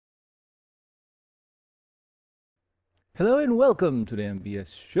Hello and welcome to the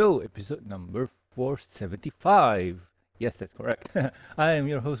MBS Show, episode number 475. Yes, that's correct. I am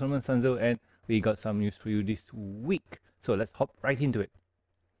your host, Sanzo, and we got some news for you this week. So let's hop right into it.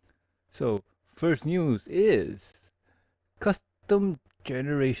 So, first news is custom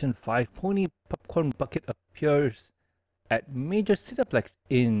Generation 5 Pony Popcorn Bucket appears at major Cineplex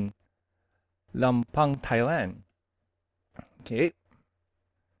in Lampang, Thailand. Okay,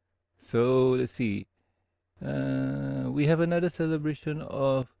 so let's see. We have another celebration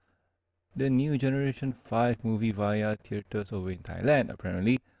of the new Generation 5 movie via theaters over in Thailand.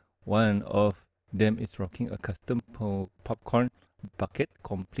 Apparently, one of them is rocking a custom popcorn bucket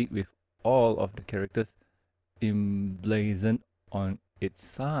complete with all of the characters emblazoned on its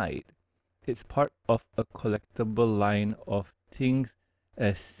side. It's part of a collectible line of things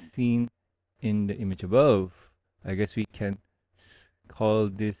as seen in the image above. I guess we can call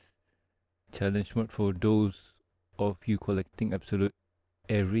this challenge mode for those of you collecting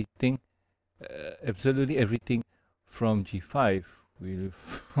everything absolutely everything from G5. We'll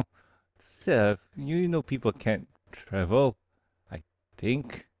people can't travel, I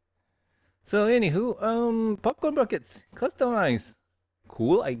think. So anywho, popcorn buckets, customized.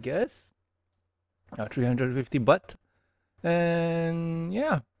 Cool, I guess. 350 baht. And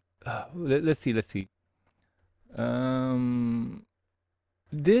yeah. Let's see. Um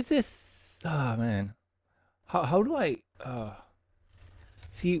this is man. How do I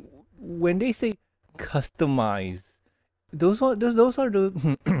see when they say customize, those are the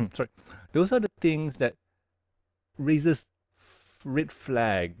sorry, those are the things that raises red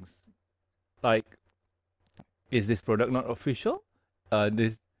flags. Like, is this product not official?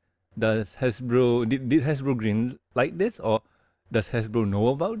 This does Hasbro did Hasbro green like this, or does Hasbro know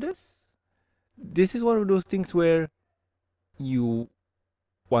about this? This is one of those things where you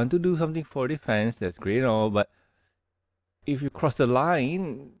want to do something for the fans. That's great and all, but if you cross the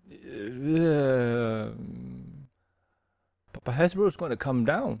line, Papa Hasbro is going to come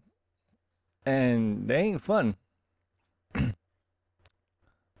down, and they ain't fun.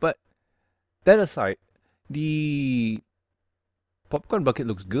 But that aside, the popcorn bucket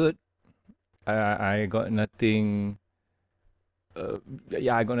looks good. I got nothing.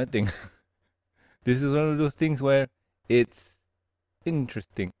 Yeah, I got nothing. This is one of those things where it's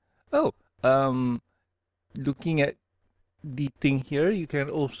interesting. Oh, looking at the thing here, you can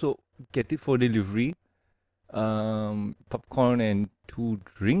also get it for delivery. Popcorn and 2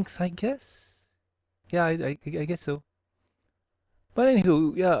 drinks, I guess. Yeah, I guess so. But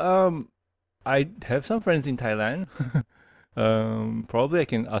anywho, yeah, I have some friends in Thailand. Probably I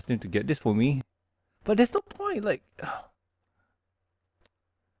can ask them to get this for me. But there's no point. Like,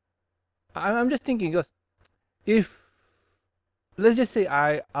 I'm just thinking, because if let's just say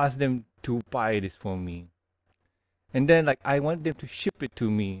I ask them to buy this for me, and then like I want them to ship it to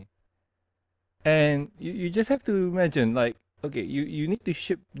me, and you just have to imagine, like, okay, you need to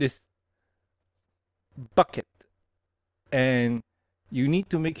ship this bucket, and you need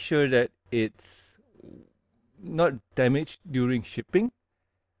to make sure that it's not damaged during shipping.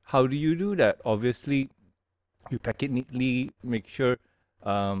 How do you do that? Obviously, you pack it neatly, make sure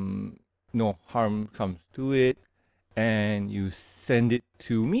no harm comes to it, and you send it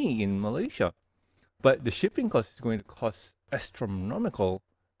to me in Malaysia. But the shipping cost is going to cost astronomical.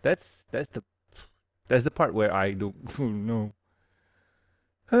 That's the part where I don't know.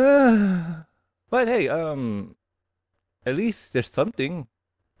 But hey, at least there's something.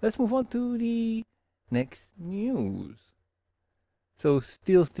 Let's move on to the next news. So,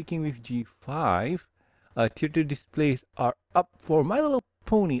 still sticking with G5, theater displays are up for My Little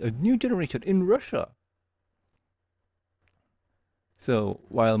Pony, a new generation in Russia. So,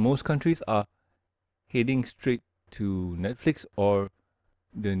 while most countries are heading straight to Netflix or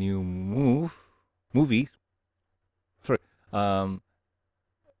the new movies, sorry,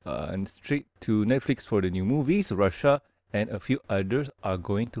 and straight to Netflix for the new movies, Russia and a few others are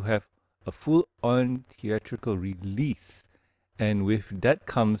going to have a full-on theatrical release, and with that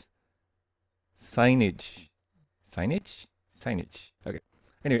comes signage. Signage. Okay.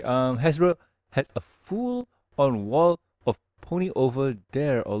 Anyway, Hasbro has a full-on wall of Pony over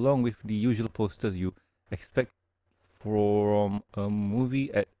there, along with the usual posters you expect from a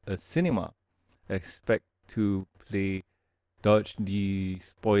movie at a cinema. Expect to play dodge the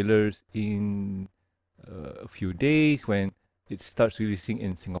spoilers in a few days when it starts releasing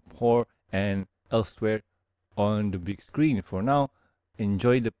in Singapore and elsewhere on the big screen. For now,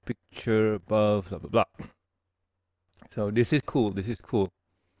 enjoy the picture above, blah blah blah. So this is cool.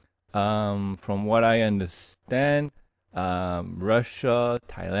 From what I understand, Russia,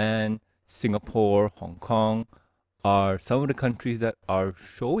 Thailand, Singapore, Hong Kong, are some of the countries that are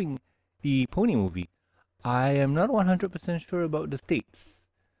showing the pony movie. I am not 100% sure about the states.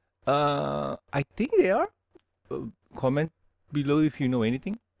 I think they are. Comment below if you know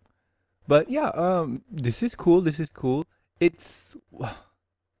anything. But yeah, this is cool. This is cool. It's,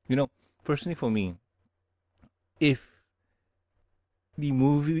 you know, personally for me, if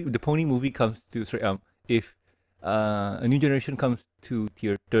the pony movie comes to, sorry, if a new generation comes to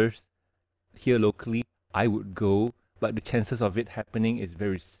theaters here locally, I would go, but the chances of it happening is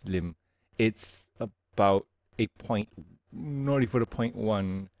very slim. It's about a point, not even a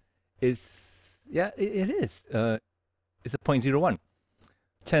 0.1. It's, yeah, it is. It's a 0.01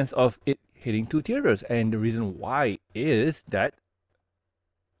 chance of it hitting two theaters, and the reason why is that,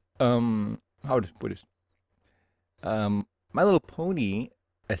 how to put this, My Little Pony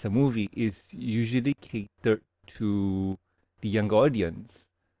as a movie is usually catered to the younger audience,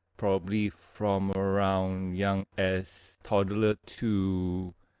 probably from around young as toddler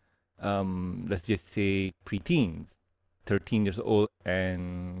to, let's just say, preteens, 13 years old,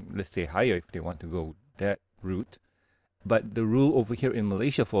 and let's say higher if they want to go that route. But the rule over here in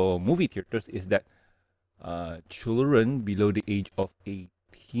Malaysia for movie theaters is that children below the age of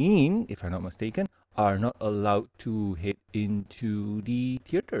 18, if I'm not mistaken, are not allowed to head into the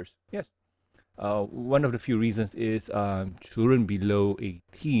theaters. Yes. One of the few reasons is children below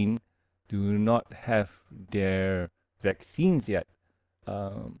 18 do not have their vaccines yet.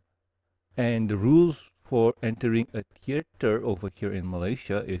 And the rules for entering a theater over here in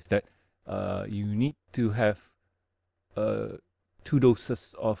Malaysia is that you need to have 2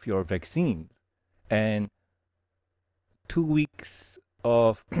 doses of your vaccine and 2 weeks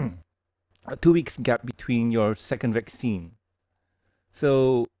of 2 weeks gap between your second vaccine.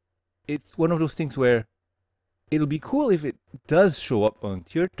 So it's one of those things where it'll be cool if it does show up on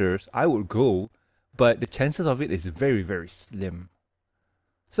theaters. I would go, but the chances of it is very, very slim.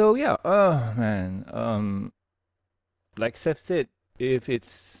 So yeah, man, like Seth said, if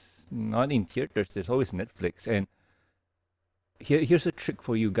it's not in theaters, there's always Netflix. And here's a trick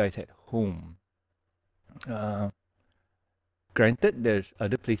for you guys at home. Granted, there's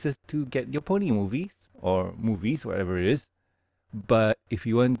other places to get your pony movies or movies, whatever it is. But if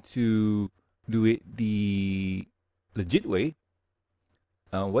you want to do it the legit way,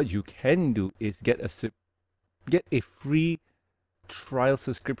 what you can do is get a free trial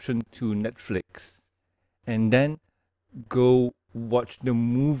subscription to Netflix, and then go watch the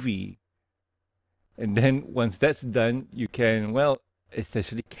movie. And then once that's done, you can, well,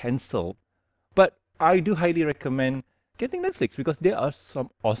 essentially cancel. But I do highly recommend getting Netflix because there are some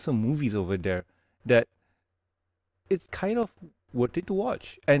awesome movies over there that it's kind of worth it to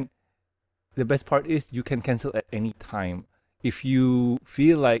watch. And the best part is you can cancel at any time. If you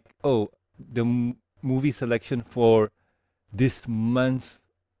feel like, oh, the movie selection for this month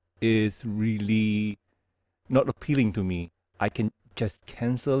is really not appealing to me, I can just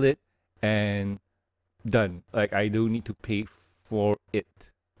cancel it and done. Like, I don't need to pay for it.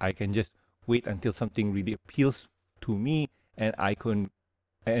 I can just wait until something really appeals to me, and I can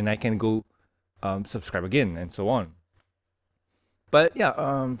go subscribe again and so on. But yeah,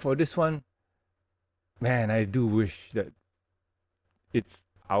 for this one, man, I do wish that it's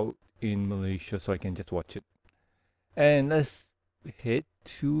out in Malaysia so I can just watch it. And let's head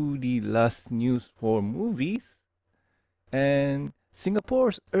to the last news for movies. And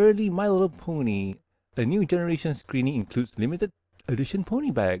Singapore's early My Little Pony, a new generation screening includes limited edition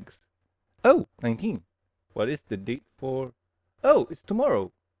pony bags. Oh, 19. What is the date for? Oh, it's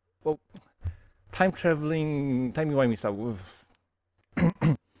tomorrow. Well, time rewind me stuff.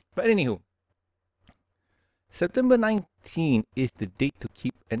 But anywho, September 19 is the date to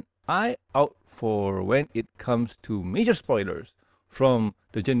keep an eye out for when it comes to major spoilers from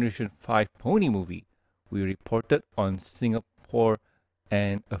the Generation 5 Pony movie. We reported on Singapore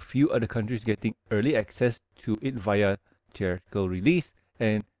and a few other countries getting early access to it via theatrical release,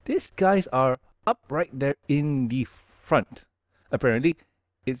 and these guys are up right there in the front. Apparently,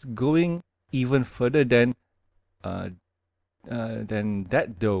 it's going even further than that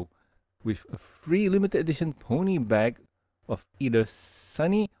though, with a free limited edition pony bag of either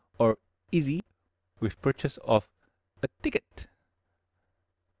Sunny or Easy with purchase of a ticket.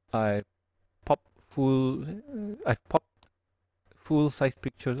 I've popped full size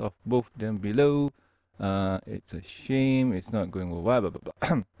pictures of both them below. It's a shame it's not going well. Blah, blah,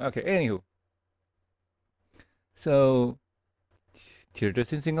 blah. Okay, anywho. So,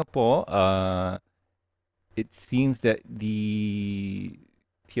 theaters in Singapore, it seems that the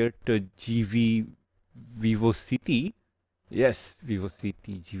Theater GV Vivo City, yes, Vivo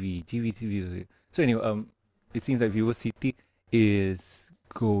City, GV Vivo City. So anyway, it seems like Vivo City is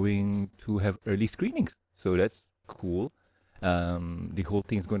going to have early screenings, so that's cool. The whole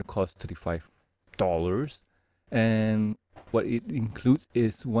thing is going to cost $35, and what it includes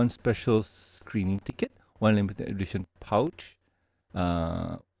is one special screening ticket, one limited edition pouch,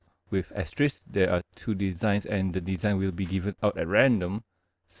 uh, with asterisk. There are two designs, and the design will be given out at random.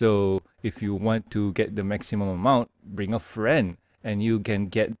 So if you want to get the maximum amount, bring a friend, and you can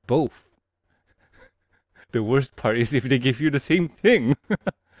get both. The worst part is if they give you the same thing.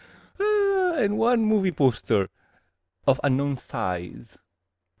 And one movie poster of unknown size.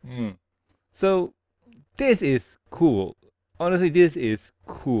 Mm. So this is cool. Honestly, this is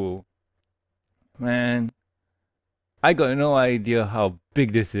cool. Man, I got no idea how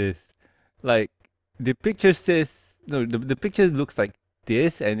big this is. Like, the picture says, no, the picture looks like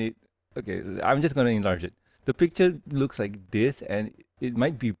this, and it, okay, I'm just gonna enlarge it. The picture looks like this, and it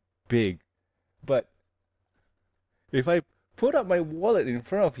might be big, but if I put up my wallet in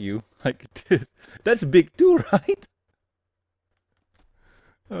front of you like this, that's big too, right?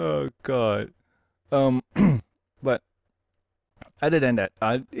 Oh God. Um, but other than that,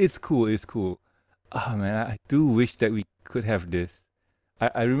 it's cool. It's cool. Ah man, I do wish that we could have this.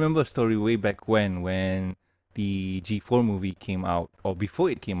 I remember a story way back when the G4 movie came out, or before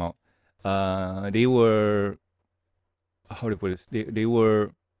it came out. They were, how do I put this? They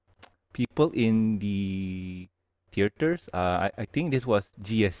were people in the theaters. I think this was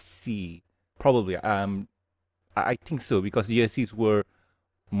GSC, probably. I think so because GSCs were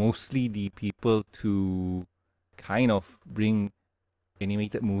mostly the people to kind of bring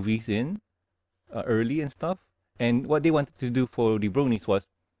animated movies in early and stuff. And what they wanted to do for the bronies was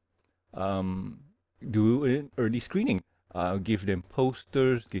um, do an early screening, give them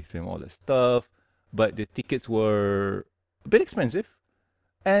posters, give them all the stuff. But the tickets were a bit expensive,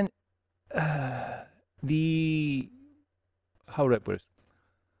 and the how do I put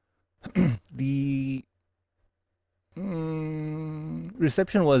it? The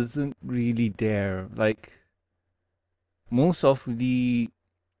reception wasn't really there. Like most of the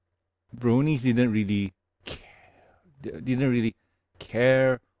bronies didn't really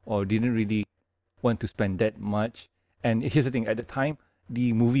care or didn't really want to spend that much. And here's the thing: at the time,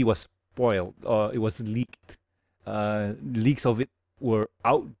 the movie was spoiled. It was leaked. Leaks of it were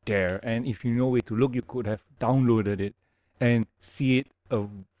out there, and if you know where to look, you could have downloaded it and see it a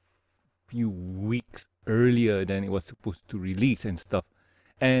few weeks earlier than it was supposed to release and stuff.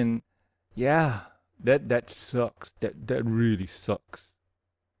 And yeah, that sucks. That really sucks.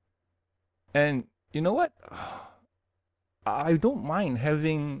 And you know what? I don't mind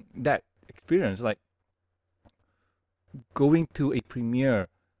having that experience, like going to a premiere,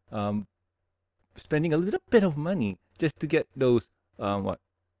 um, spending a little bit of money just to get those what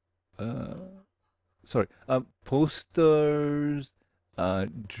uh posters,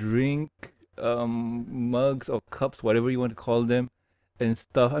 drink mugs or cups, whatever you want to call them, and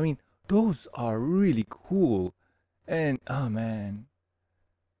stuff. I mean, those are really cool. And oh man,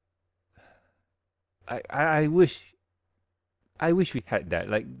 I wish we had that.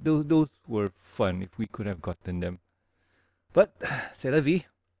 Like those were fun if we could have gotten them. But c'est la vie.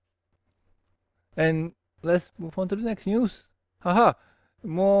 And let's move on to the next news. Haha.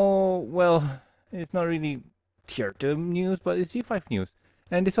 More, well, it's not really theater news, but it's G5 news.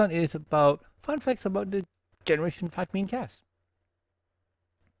 And this one is about fun facts about the Generation 5 main cast.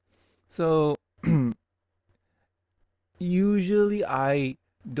 So, usually I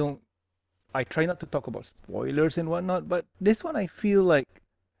try not to talk about spoilers and whatnot, but this one I feel like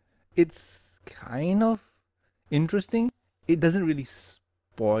it's kind of interesting. It doesn't really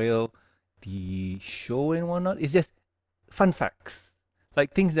spoil the show and whatnot. It's just fun facts,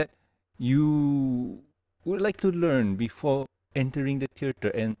 like things that you would like to learn before entering the theater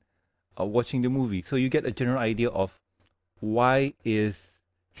and watching the movie, so you get a general idea of why is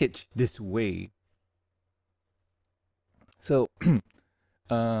Hitch this way. So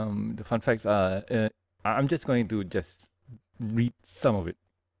the fun facts are I'm just going to just read some of it.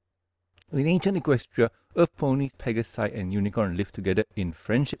 In ancient Equestria, Earth ponies, Pegasi, and Unicorn live together in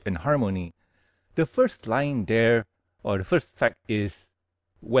friendship and harmony. The first line there, or the first fact is,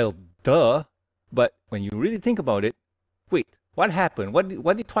 well, duh, but when you really think about it, wait, what happened? What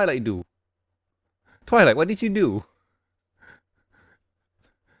did Twilight do? Twilight, what did you do?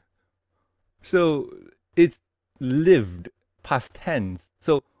 So it's lived past tense.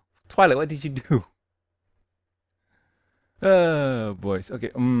 So Twilight, what did you do? Boys.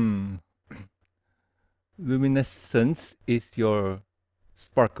 Okay. Luminescence is your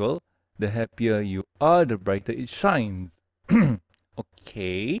sparkle. The happier you are, the brighter it shines.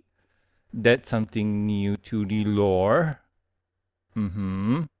 Okay. That's something new to the lore.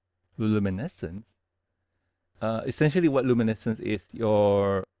 Luminescence. Essentially, what luminescence is,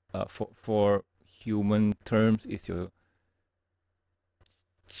 your for human terms, is your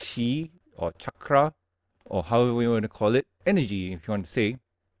chi or chakra, or however we want to call it, energy, if you want to say.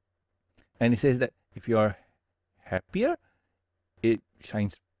 And it says that if you are happier, it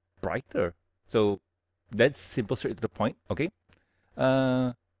shines brighter. So that's simple, straight to the point. Okay.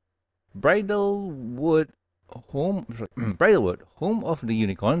 Bridalwood Bridalwood, home of the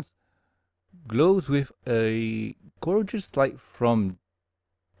unicorns, glows with a gorgeous light from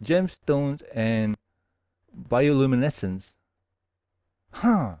gemstones and bioluminescence.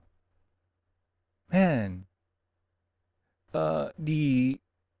 Huh. Man. The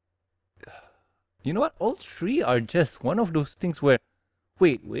You know what? All three are just one of those things where,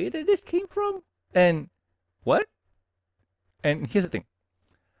 wait, where did this came from? And what? And here's the thing.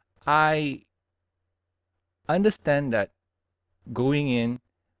 I understand that going in,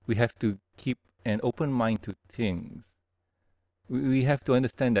 we have to keep an open mind to things. We have to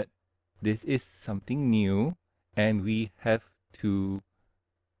understand that this is something new, and we have to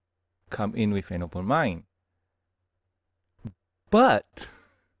come in with an open mind. But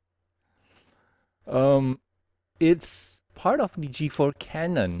it's part of the G4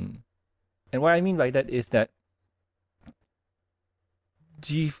 canon. And what I mean by that is that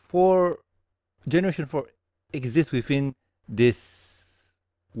G4 Generation 4 exists within this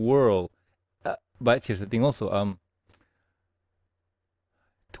world. But here's the thing also,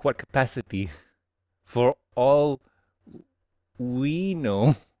 to what capacity? For all we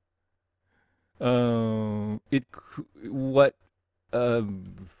know, what's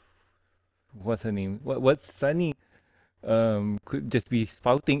her name? What Sunny could just be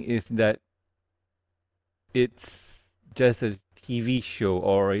spouting is that it's just a TV show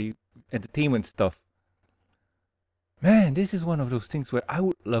or entertainment stuff. Man, this is one of those things where I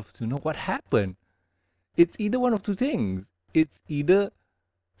would love to know what happened. It's either one of two things. It's either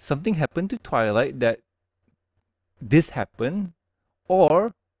something happened to Twilight that this happened,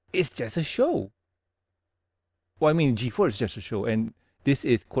 or it's just a show. Well, I mean, G4 is just a show, and this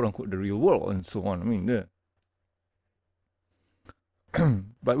is quote unquote the real world, and so on. I mean,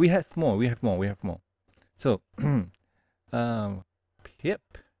 but we have more. So, Pip.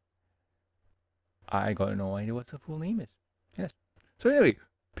 I got no idea what her full name is. Yes. So anyway,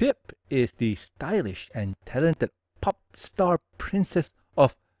 Pip is the stylish and talented pop star princess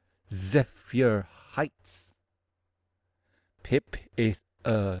of Zephyr Heights. Pip is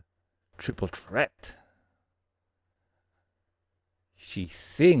a triple threat. She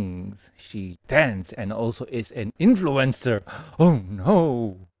sings, she dances, and also is an influencer. Oh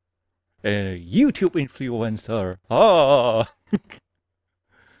no! A YouTube influencer. Ah!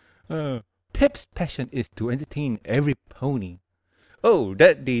 Pip's passion is to entertain every pony. Oh,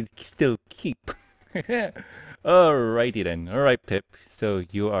 that they still keep. Alrighty then. Alright, Pip. So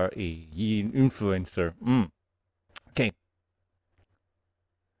you are a influencer. Okay.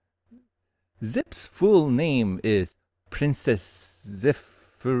 Zip's full name is Princess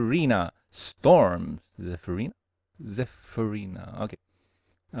Zephyrina Storms. Zephyrina. Okay.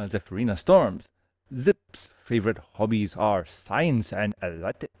 Zephyrina Storms. Zip's favorite hobbies are science and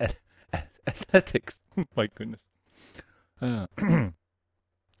athletics. My goodness.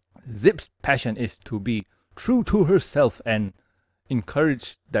 Zip's passion is to be true to herself and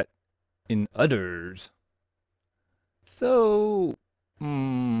encourage that in others. So,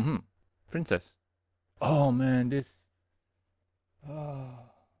 princess. Oh man, this.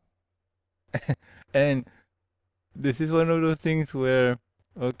 And this is one of those things where,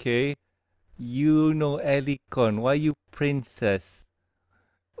 okay, you know Alicon, why you princess?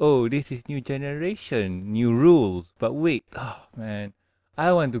 Oh, this is new generation, new rules. But wait, oh man,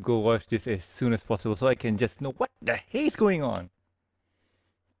 I want to go watch this as soon as possible so I can just know what the hell is going on.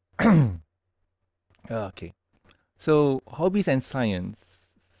 Okay, so hobbies and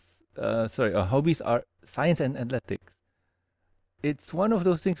science. Hobbies are science and athletics. It's one of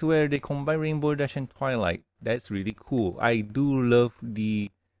those things where they combine Rainbow Dash and Twilight. That's really cool. I do love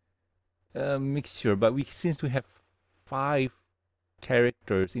the mixture, but since we have 5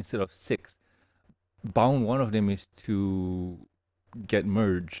 characters instead of 6, bound one of them is to get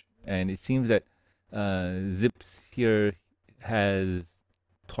merged, and it seems that Zips here has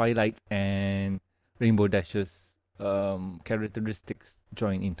Twilight and Rainbow Dash's characteristics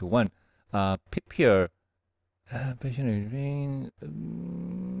joined into one. Pip here, passionate rain.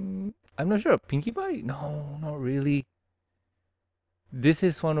 I'm not sure. Pinkie Pie? No, not really. This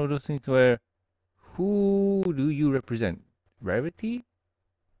is one of those things where, who do you represent? Rarity?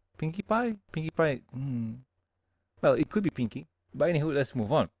 Pinkie Pie? Pinkie Pie. Well, it could be Pinkie. But anywho, let's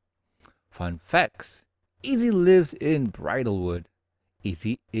move on. Fun facts. Izzy lives in Bridalwood.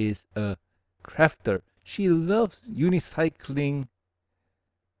 Izzy is a crafter. She loves unicycling.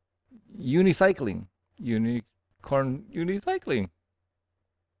 Unicycling. Unicycling.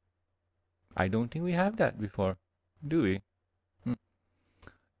 I don't think we have that before, do we?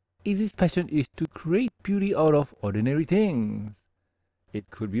 Izzy's passion is to create beauty out of ordinary things. It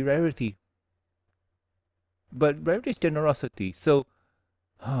could be rarity. But rarity is generosity. So,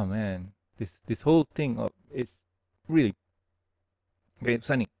 oh man, this whole thing is really okay.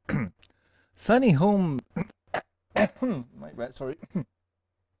 Sunny. Sunny home. My bad. Sorry.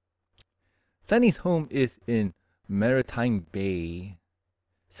 Sunny's home is in Maritime Bay.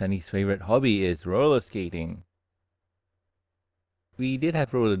 Sunny's favorite hobby is roller skating. We did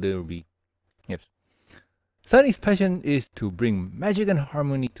have roller derby. Yes. Sunny's passion is to bring magic and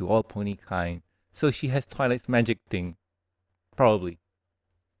harmony to all pony kind. So she has Twilight's magic thing. Probably.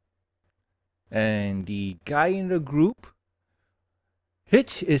 And the guy in the group,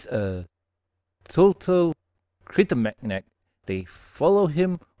 Hitch, is a total critter magnet. They follow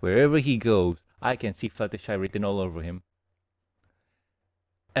him wherever he goes. I can see Fluttershy written all over him.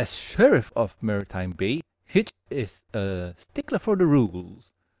 As Sheriff of Maritime Bay, Hitch is a stickler for the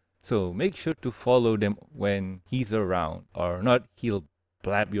rules. So make sure to follow them when he's around, or not he'll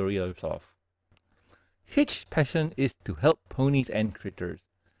blab your ears off. Hitch's passion is to help ponies and critters.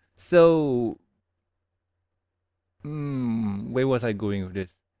 So, where was I going with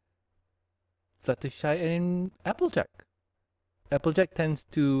this? Fluttershy and Applejack. Applejack tends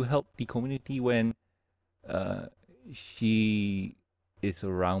to help the community when she is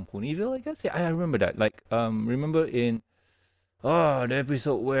around Ponyville, I guess. Yeah, I remember that. Like, remember in the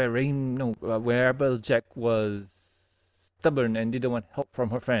episode where where Applejack was stubborn and didn't want help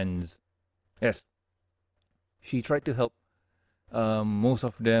from her friends. Yes, she tried to help most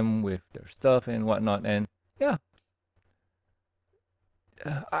of them with their stuff and whatnot, and yeah,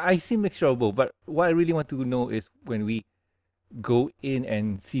 I see mixture of both. But what I really want to know is when we go in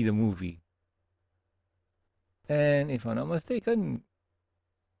and see the movie, and if I'm not mistaken,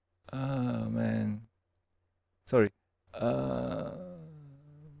 man, sorry,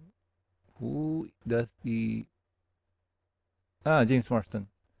 who does the James Marston?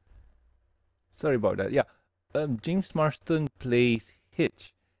 Sorry about that. Yeah, James Marston plays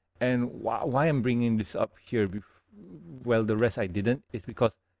Hitch, and why I'm bringing this up here, well, the rest I didn't, is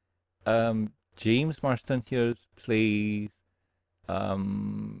because James Marston here plays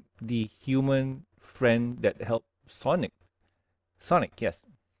the human friend that helped Sonic. Sonic, yes.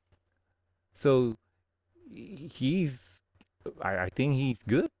 So I think he's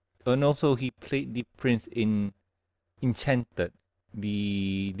good, and also he played the prince in Enchanted,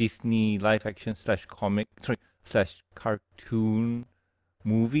 the Disney live action slash cartoon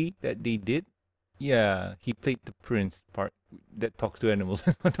movie that they did. Yeah, he played the prince part that talks to animals.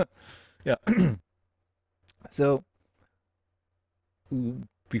 Yeah. So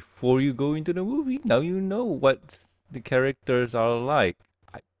before you go into the movie, now you know what the characters are like.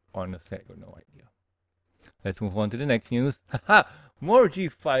 I honestly I got no idea. Let's move on to the next news. Haha, more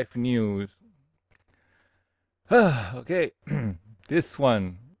G5 news. Okay, this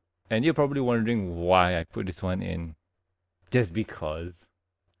one, and you're probably wondering why I put this one in. Just because.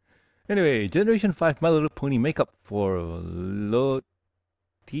 Anyway, Generation 5 My Little Pony makeup for Lottie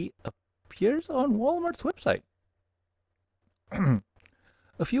appears on Walmart's website.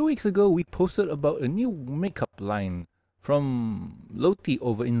 A few weeks ago, we posted about a new makeup line from Lottie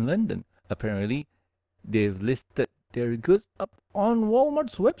over in London. Apparently, they've listed their goods up on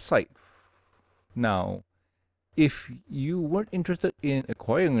Walmart's website now. If you weren't interested in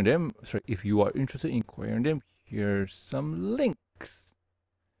acquiring them, if you are interested in acquiring them, here's some links.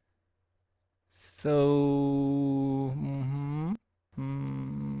 So,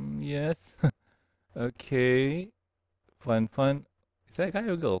 yes. Okay. Fun. Is that a guy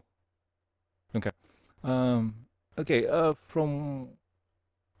or girl? Okay. Okay, from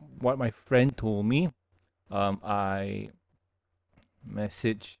what my friend told me, I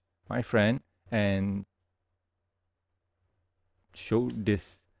messaged my friend and showed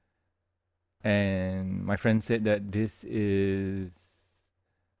this, and my friend said that this is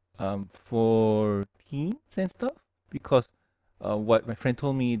for teens and stuff, because what my friend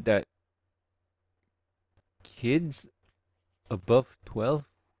told me that kids above 12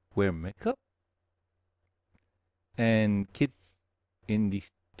 wear makeup, and kids in the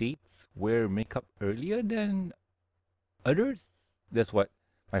States wear makeup earlier than others. That's what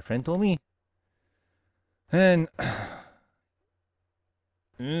my friend told me. And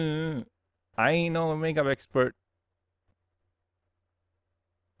I know a makeup expert.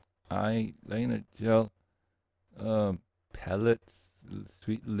 Eyeliner gel, palettes,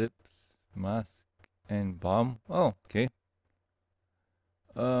 sweet lips, mask, and balm. Oh, okay.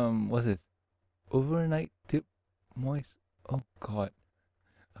 What's this? Overnight tip moist. Oh God.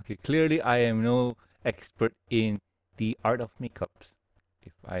 Okay, clearly I am no expert in the art of makeups.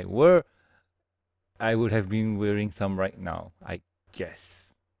 If I were, I would have been wearing some right now, I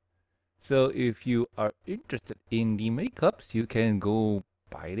guess. So if you are interested in the makeups, you can go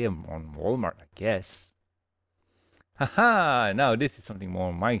buy them on Walmart, I guess. Haha, now this is something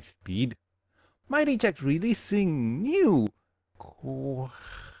more my speed. Mighty Jack releasing new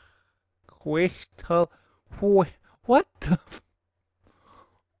crystal. What the?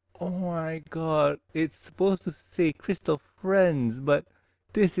 Oh my god, it's supposed to say Crystal Friends, but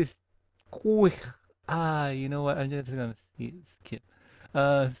this is quick. You know what? I'm just gonna skip.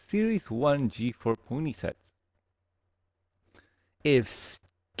 Series 1 G4 pony sets. If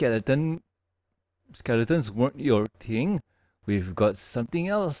skeletons weren't your thing, we've got something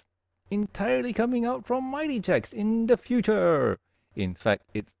else entirely coming out from Mighty Jacks in the future. In fact,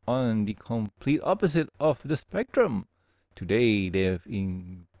 it's on the complete opposite of the spectrum. Today, they've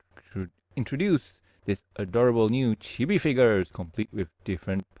introduced this adorable new chibi figures, complete with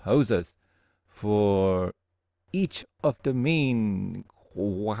different poses for each of the main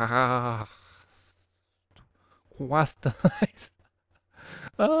quastalized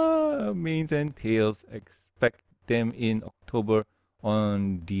mains and tails. Expect them in October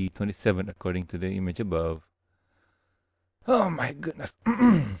on the 27th, according to the image above. Oh my goodness.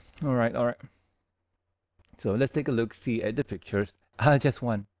 All right, all right. So let's take a look, see at the pictures. Just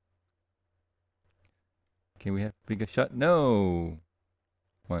one. Can we have bigger shot? No.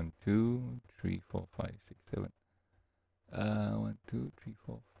 1, 2, 3, 4, 5, 6, 7. 1, 2, 3,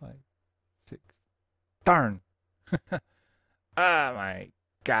 4, 5, 6. Darn. Ah, my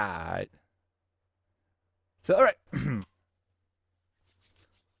God. So, all right.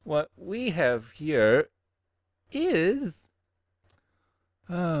 What we have here is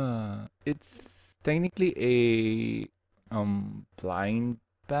it's technically a blind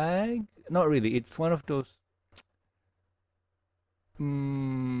bag. Not really. It's one of those.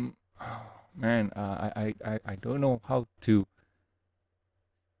 Oh, man, I don't know how to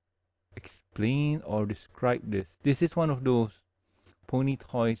explain or describe this. This is one of those pony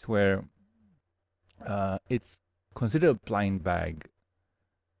toys where it's considered a blind bag,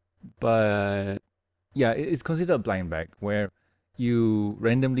 but yeah, it's considered a blind bag where you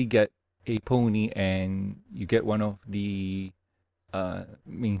randomly get a pony and you get one of the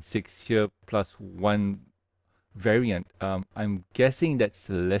main six here plus one variant. I'm guessing that's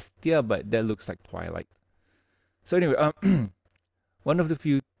Celestia, but that looks like Twilight. So anyway, one of the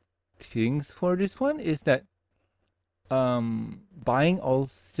few things for this one is that buying all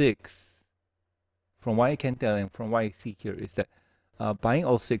six, from what I can tell and from what I see here, is that buying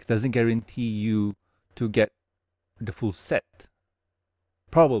all six doesn't guarantee you to get the full set.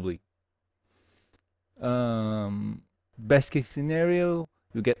 Probably. Best case scenario,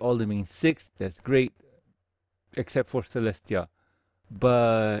 you get all the main six. That's great, except for Celestia.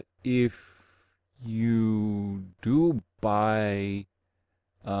 But if you do buy,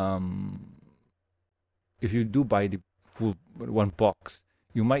 the full one box,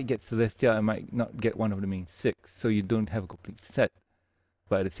 you might get Celestia and might not get one of the main six, so you don't have a complete set.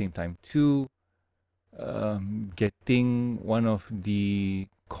 But at the same time, too, getting one of the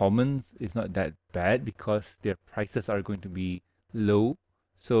commons is not that bad because their prices are going to be low.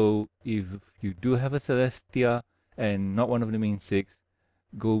 So if you do have a Celestia and not one of the main six,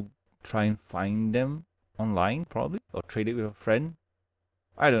 go try and find them online probably, or trade it with a friend.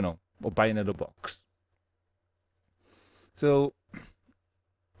 I don't know, or buy another box. So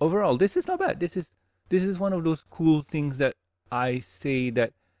overall, this is not bad. This is one of those cool things that I say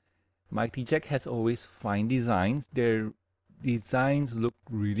that Mighty Jack has always fine designs. Their designs look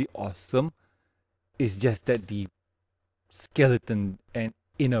really awesome. It's just that the skeleton and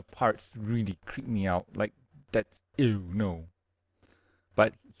inner parts really creep me out. Like, that's ew, no.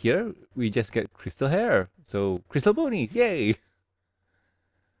 But here we just get crystal hair. So crystal ponies, yay!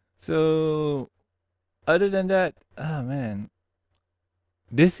 So other than that, man,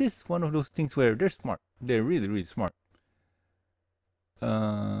 this is one of those things where they're smart. They're really, really smart.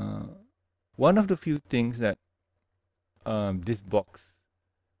 One of the few things that this box,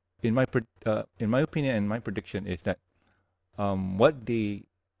 in my opinion and my prediction, is that what they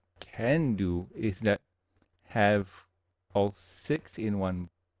can do is that have all six in one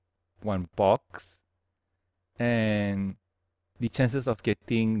box, and the chances of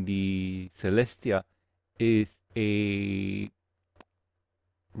getting the Celestia is a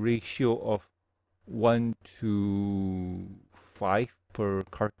ratio of 1 to 5 per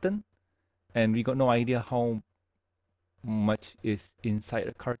carton, and we got no idea how much is inside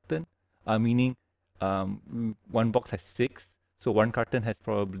a carton. Meaning, one box has 6, so one carton has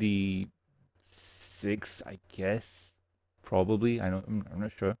probably 6, I guess. Probably, I'm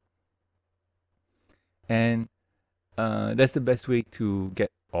not sure. And that's the best way to get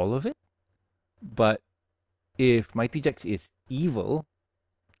all of it. But if Mighty Jax is evil,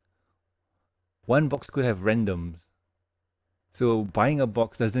 one box could have randoms. So buying a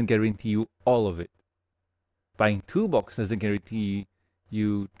box doesn't guarantee you all of it. Buying 2 boxes doesn't guarantee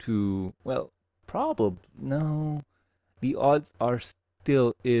you to, well, probably, no. The odds are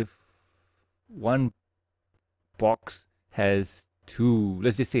still if one box has 2,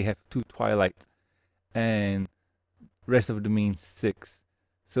 let's just say have 2 Twilights, and rest of the main 6.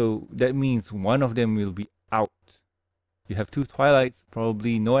 So that means one of them will be out. You have 2 Twilights,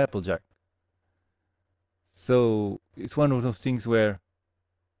 probably no Applejack. So it's one of those things where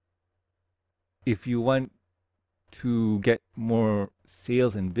if you want to get more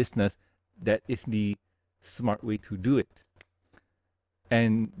sales and business, that is the smart way to do it.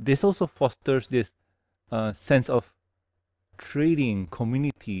 And this also fosters this sense of trading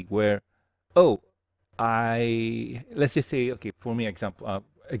community where, oh, let's just say, okay, for me,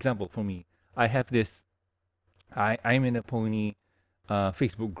 example for me, I have this, I'm in a pony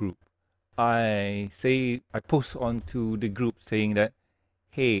Facebook group. I post onto the group saying that,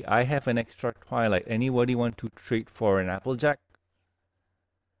 hey, I have an extra Twilight. Anybody want to trade for an Applejack?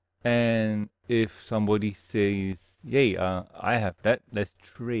 And if somebody says, yay, I have that, let's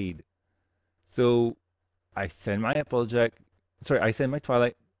trade. So I send my Applejack, I send my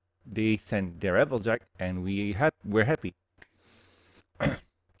Twilight, they send their Applejack, and we're happy.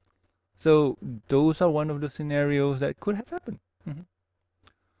 So those are one of the scenarios that could have happened.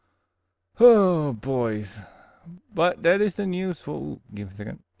 Oh, boys. But that is the news for. Give me a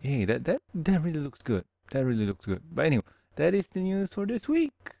second. Hey, that really looks good. That really looks good. But anyway, that is the news for this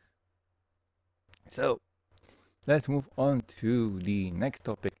week. So let's move on to the next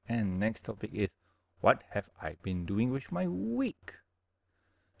topic. And next topic is, what have I been doing with my week?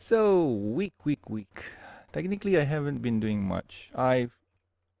 So week. Technically, I haven't been doing much. I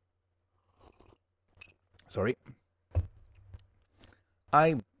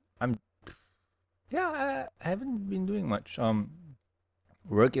haven't been doing much.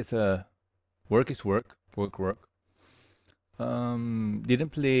 Work is work.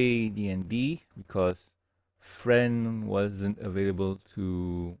 Didn't play D&D because friend wasn't available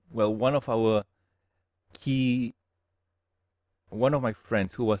to. Well, one of my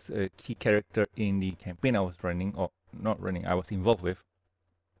friends who was a key character in the campaign I was running, or not running, I was involved with,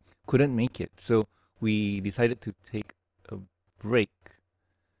 couldn't make it. So we decided to take a break.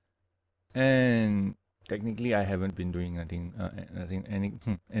 And technically, I haven't been doing anything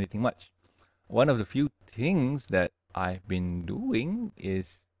much. One of the few things that I've been doing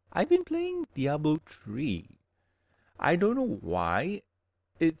is I've been playing Diablo 3. I don't know why.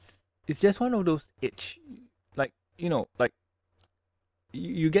 It's just one of those itch, like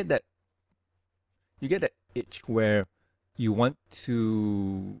you get that itch where you want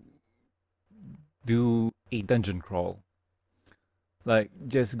to do a dungeon crawl. Like,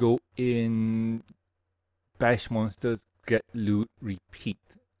 just go in, bash monsters, get loot, repeat.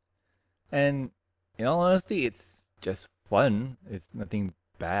 And in all honesty, it's just fun. It's nothing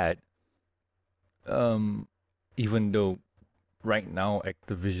bad. Even though right now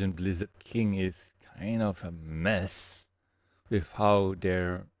Activision Blizzard King is kind of a mess with how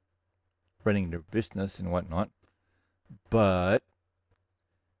they're running their business and whatnot. But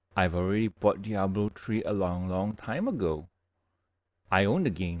I've already bought Diablo 3 a long time ago. I own the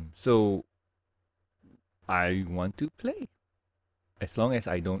game, so I want to play. As long as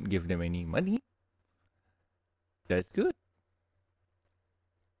I don't give them any money, that's good.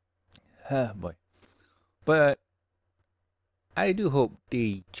 Boy. But I do hope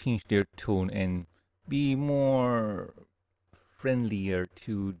they change their tone and be more friendlier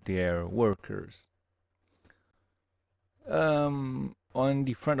to their workers. On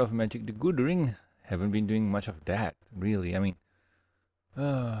the front of Magic the Gathering, haven't been doing much of that, really. I mean,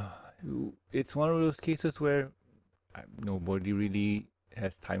 it's one of those cases where nobody really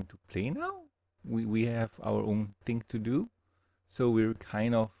has time to play now. We have our own things to do, so we're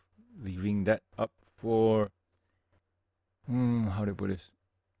kind of leaving that up for how do I put this?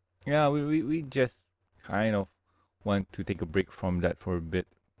 Yeah, we just kind of want to take a break from that for a bit.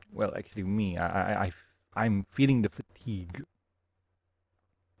 Well, actually, me, I'm feeling the fatigue.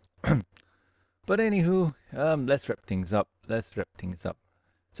 But anywho, let's wrap things up.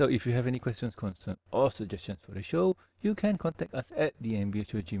 So if you have any questions, concerns, or suggestions for the show, you can contact us at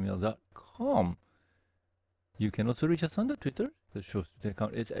thembsshow@gmail.com. You can also reach us on the Twitter. The show's Twitter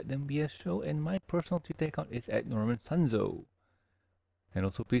account is at MBS Show, and my personal Twitter account is at Norman Sanzo. And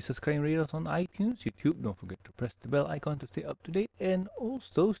also please subscribe and rate us on iTunes, YouTube. Don't forget to press the bell icon to stay up to date, and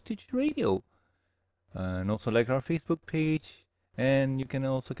also Stitch Radio. And also like our Facebook page, and you can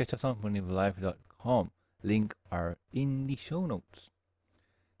also catch us on ponylive.com. Link are in the show notes.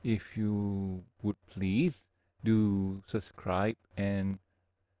 If you would please do subscribe and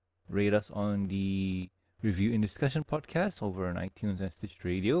rate us on the Review and Discussion podcast over on iTunes and Stitch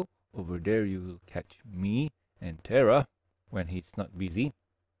Radio. Over there you will catch me and Tara, when he's not busy,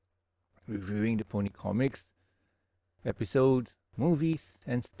 reviewing the Pony comics, episodes, movies,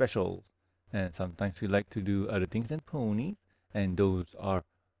 and specials. And sometimes we like to do other things than ponies, and those are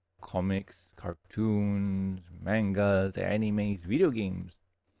comics, cartoons, mangas, animes, video games.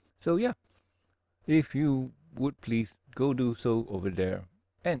 So yeah, if you would please go do so over there.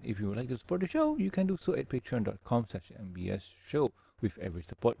 And if you would like to support the show, you can do so at patreon.com/MBS Show. With every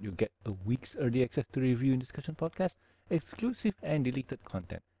support, you get a week's early access to Review and Discussion podcast, exclusive and deleted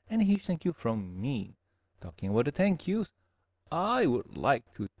content, and a huge thank you from me. Talking about the thank yous, I would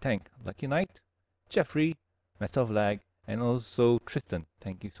like to thank Lucky Knight, Jeffrey, Master of Lag, and also Tristan.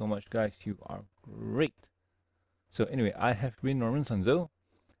 Thank you so much, guys. You are great. So anyway, I have been Norman Sanzo,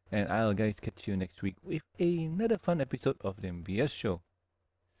 and I'll guys catch you next week with another fun episode of the MBS Show.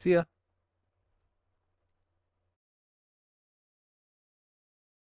 See ya!